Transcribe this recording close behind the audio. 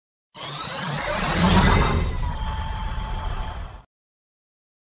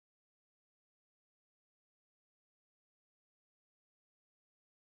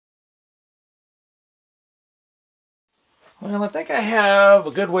Well, I think I have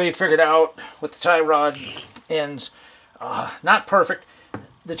a good way figured out with the tie rod ends. Not perfect.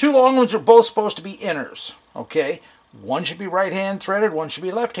 The two long ones are both supposed to be inners, okay? One should be right-hand threaded, one should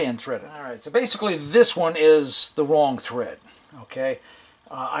be left-hand threaded. All right, so basically this one is the wrong thread, okay?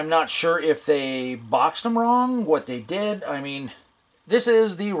 I'm not sure if they boxed them wrong, what they did. I mean, this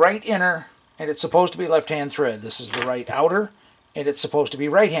is the right inner, and it's supposed to be left-hand thread. This is the right outer, and it's supposed to be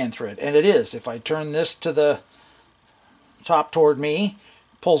right-hand thread, and it is. If I turn this to the top toward me,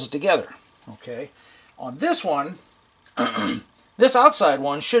 pulls it together, okay? On this one, this outside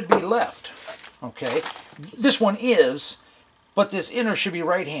one should be left, okay? This one is, but this inner should be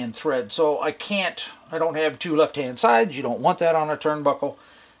right-hand thread, so I don't have two left-hand sides. You don't want that on a turnbuckle.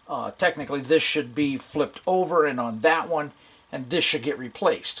 Technically, this should be flipped over and on that one, and this should get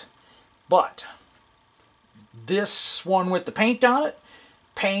replaced. But this one with the paint on it,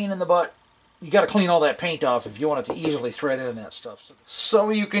 pain in the butt. You got to clean all that paint off if you want it to easily thread in that stuff. So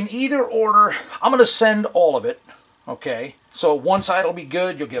you can either order, I'm going to send all of it, okay? So one side will be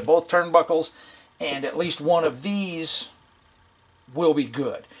good, you'll get both turnbuckles, and at least one of these will be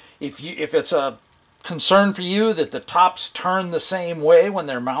good. If it's a concern for you that the tops turn the same way when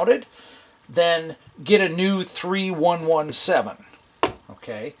they're mounted, then get a new 3117,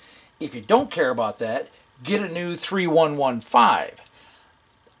 okay? If you don't care about that, get a new 3115.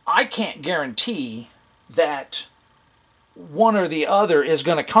 I can't guarantee that one or the other is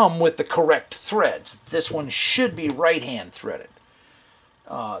going to come with the correct threads. This one should be right-hand threaded.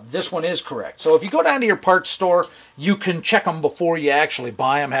 This one is correct. So if you go down to your parts store, you can check them before you actually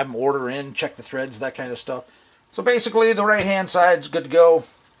buy them, have them order in, check the threads, that kind of stuff. So basically the right-hand side's good to go.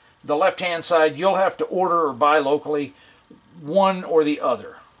 The left-hand side, you'll have to order or buy locally, one or the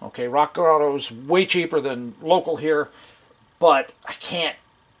other. Okay, Rock Auto's way cheaper than local here, but I can't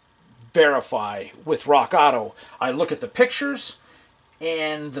verify with Rock Auto. I look at the pictures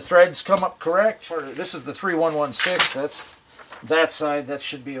and the threads come up correct. This is the 3116. That's that side. That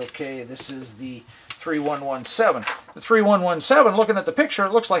should be okay. This is the 3117. The 3117, looking at the picture,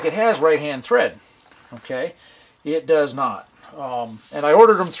 it looks like it has right-hand thread. Okay, it does not. And I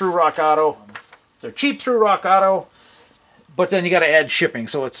ordered them through Rock Auto. They're cheap through Rock Auto, but then you got to add shipping,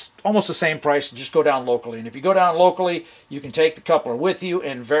 so it's almost the same price. Just go down locally, and if you go down locally, you can take the coupler with you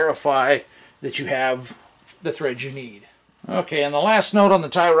and verify that you have the threads you need. Okay, and the last note on the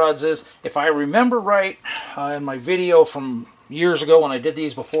tie rods is, if I remember right, in my video from years ago when I did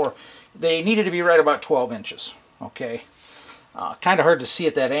these before, they needed to be right about 12 inches. Okay, kind of hard to see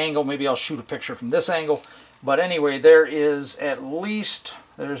at that angle. Maybe I'll shoot a picture from this angle. But anyway, there is at least,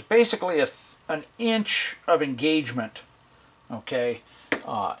 there's basically an inch of engagement, okay,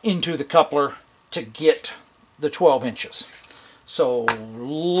 into the coupler to get the 12 inches. So a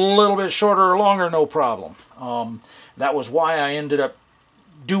little bit shorter or longer, no problem. That was why I ended up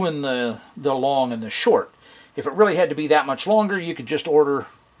doing the long and the short. If it really had to be that much longer, you could just order,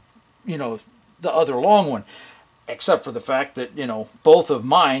 you know, the other long one. Except for the fact that, you know, both of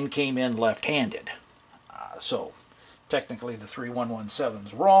mine came in left-handed. So technically the 3117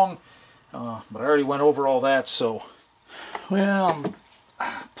 is wrong. But I already went over all that, so... Well,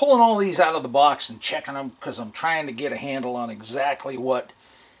 I'm pulling all these out of the box and checking them because I'm trying to get a handle on exactly what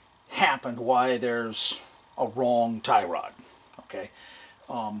happened, why there's a wrong tie rod. Okay.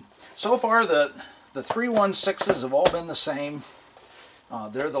 So far the 316s have all been the same.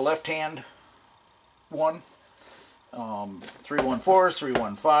 They're the left-hand one. 314s,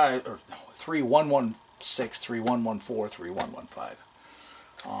 315, or 3116, 3114, 3115.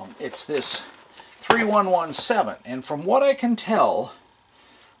 It's this 3117, and from what I can tell,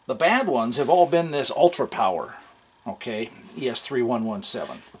 the bad ones have all been this Ultra Power, okay,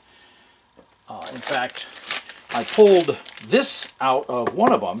 ES3117. In fact, I pulled this out of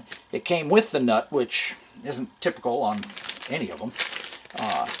one of them. It came with the nut, which isn't typical on any of them,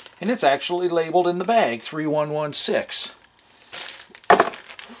 and it's actually labeled in the bag 3116.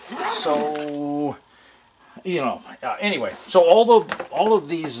 So, you know, anyway, so all of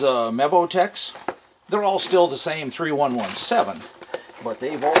these Mevotechs, they're all still the same 3117, but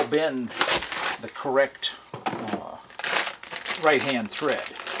they've all been the correct right-hand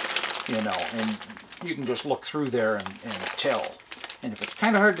thread, you know, and you can just look through there and tell. And if it's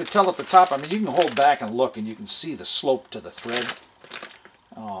kind of hard to tell at the top, I mean, you can hold back and look and you can see the slope to the thread.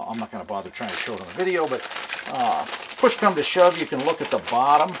 I'm not going to bother trying to show it on the video, but push come to shove, you can look at the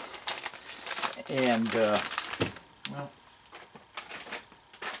bottom and, well,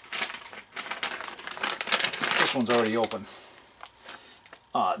 this one's already open.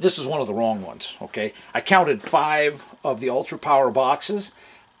 This is one of the wrong ones, okay? I counted 5 of the Ultra Power boxes.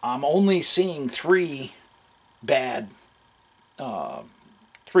 I'm only seeing 3 bad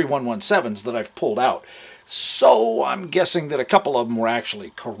 3117s that I've pulled out. So I'm guessing that a couple of them were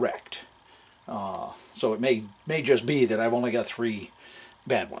actually correct. So it may just be that I've only got 3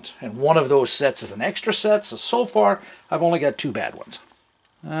 bad ones. And one of those sets is an extra set, so far I've only got 2 bad ones.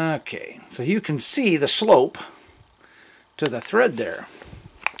 Okay, so you can see the slope to the thread there.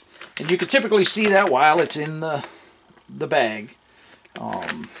 And you can typically see that while it's in the bag.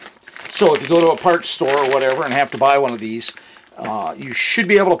 So if you go to a parts store or whatever and have to buy one of these, you should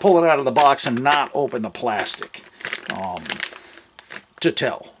be able to pull it out of the box and not open the plastic to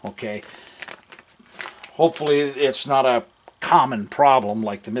tell, okay? Hopefully it's not a common problem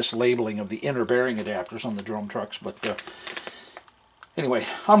like the mislabeling of the inner bearing adapters on the drum trucks, but anyway,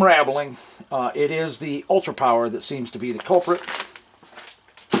 I'm rambling. It is the Ultra Power that seems to be the culprit.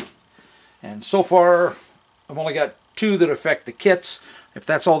 And so far, I've only got 2 that affect the kits. If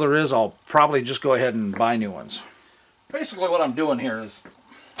that's all there is, I'll probably just go ahead and buy new ones. Basically what I'm doing here is,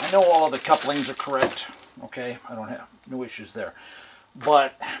 I know all of the couplings are correct, okay? I don't have no issues there.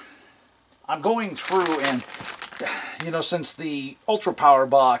 But I'm going through and, you know, since the Ultra Power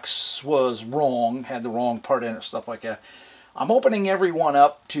box was wrong, had the wrong part in it, stuff like that, I'm opening every one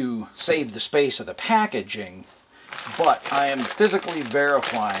up to save the space of the packaging, but I am physically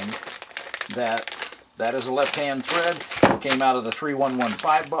verifying that that is a left-hand thread. It came out of the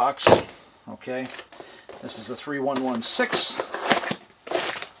 3115 box. Okay, this is the 3116.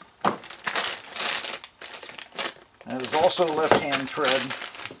 That is also a left-hand thread.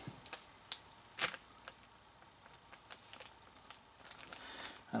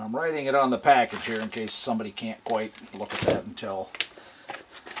 And I'm writing it on the package here in case somebody can't quite look at that and tell.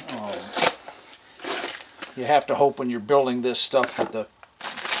 You have to hope when you're building this stuff that the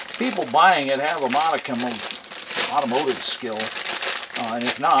people buying it have a modicum of automotive skill. And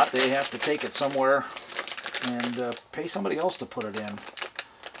if not, they have to take it somewhere and pay somebody else to put it in.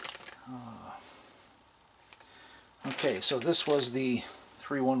 Okay, so this was the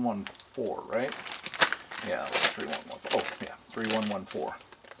 3114, right? Yeah, it was 3114. Oh, yeah, 3114.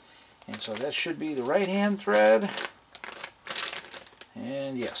 And so that should be the right-hand thread.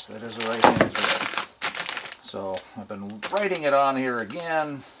 And yes, that is a right-hand thread. So I've been writing it on here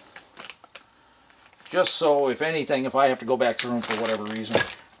again, just so, if anything, if I have to go back through them for whatever reason,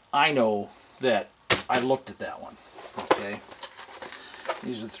 I know that I looked at that one. Okay.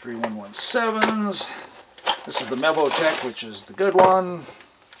 These are the 3117s. This is the Mevotech, which is the good one.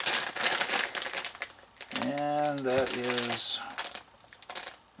 And that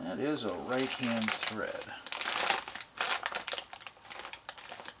is a right-hand thread.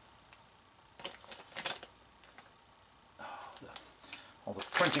 All the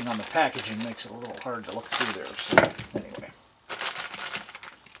printing on the packaging makes it a little hard to look through there. So anyway.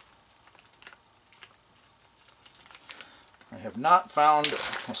 I have not found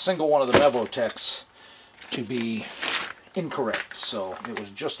a single one of the Mevotechs to be incorrect. So it was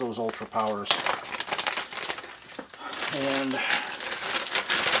just those Ultra Powers. And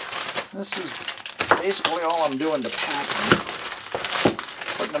this is basically all I'm doing to pack them.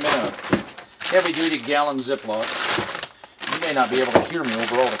 Putting them in a heavy-duty gallon Ziploc. You may not be able to hear me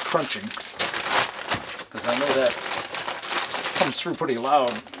over all the crunching, because I know that comes through pretty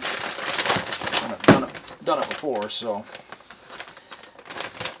loud. And I've done it before, so.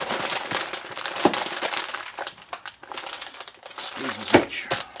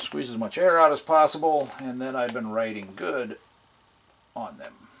 Squeeze as much air out as possible, and then I've been writing good on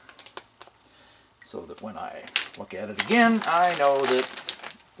them, so that when I look at it again, I know that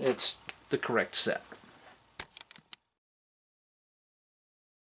it's the correct set.